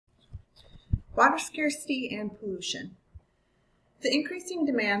Water scarcity and pollution. The increasing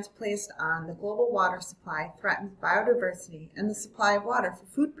demands placed on the global water supply threatens biodiversity and the supply of water for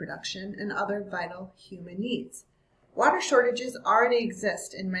food production and other vital human needs. Water shortages already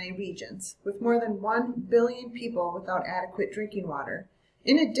exist in many regions, with more than 1 billion people without adequate drinking water.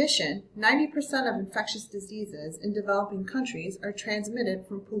 In addition, 90% of infectious diseases in developing countries are transmitted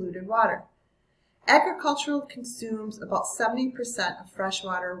from polluted water. Agriculture consumes about 70% of fresh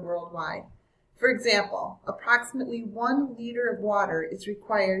water worldwide. For example, approximately 1 liter of water is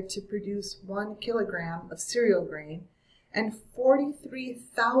required to produce 1 kilogram of cereal grain and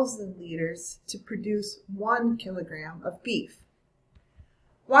 43,000 liters to produce 1 kilogram of beef.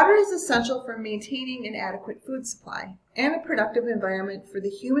 Water is essential for maintaining an adequate food supply and a productive environment for the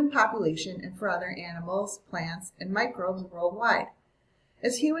human population and for other animals, plants, and microbes worldwide.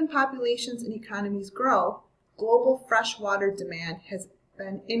 As human populations and economies grow, global freshwater demand has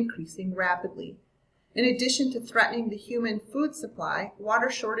been increasing rapidly. In addition to threatening the human food supply,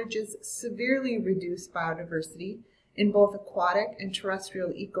 water shortages severely reduce biodiversity in both aquatic and terrestrial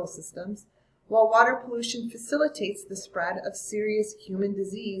ecosystems, while water pollution facilitates the spread of serious human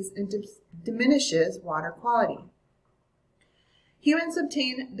disease and diminishes water quality. Humans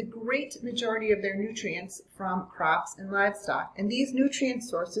obtain the great majority of their nutrients from crops and livestock, and these nutrient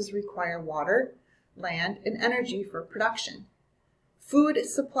sources require water, land, and energy for production. Food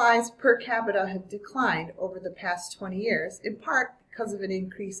supplies per capita have declined over the past 20 years, in part because of an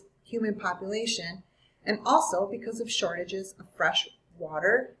increased human population and also because of shortages of fresh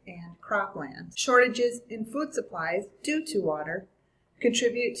water and cropland. Shortages in food supplies due to water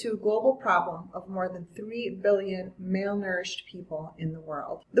contribute to a global problem of more than 3 billion malnourished people in the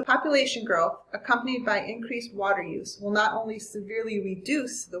world. The population growth, accompanied by increased water use, will not only severely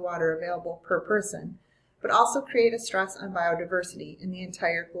reduce the water available per person, but also create a stress on biodiversity in the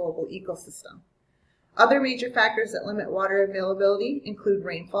entire global ecosystem. Other major factors that limit water availability include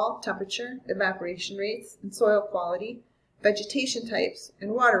rainfall, temperature, evaporation rates, and soil quality, vegetation types,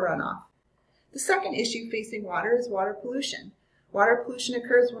 and water runoff. The second issue facing water is water pollution. Water pollution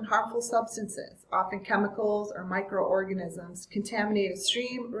occurs when harmful substances, often chemicals or microorganisms, contaminate a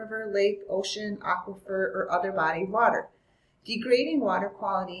stream, river, lake, ocean, aquifer, or other body of water, degrading water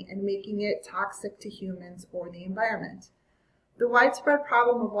quality and making it toxic to humans or the environment. The widespread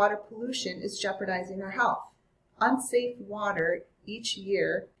problem of water pollution is jeopardizing our health. Unsafe water each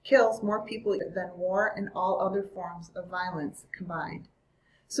year kills more people than war and all other forms of violence combined.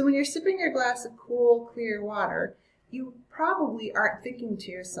 So when you're sipping your glass of cool, clear water, you probably aren't thinking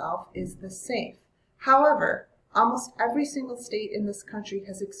to yourself, is this safe? However, almost every single state in this country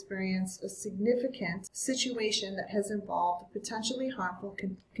has experienced a significant situation that has involved potentially harmful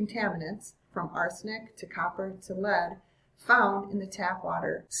contaminants, from arsenic to copper to lead, found in the tap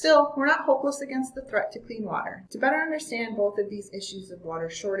water. Still, we're not hopeless against the threat to clean water. To better understand both of these issues of water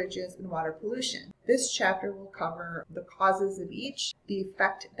shortages and water pollution, this chapter will cover the causes of each, the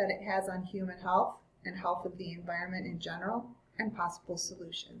effect that it has on human health and health of the environment in general, and possible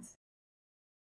solutions.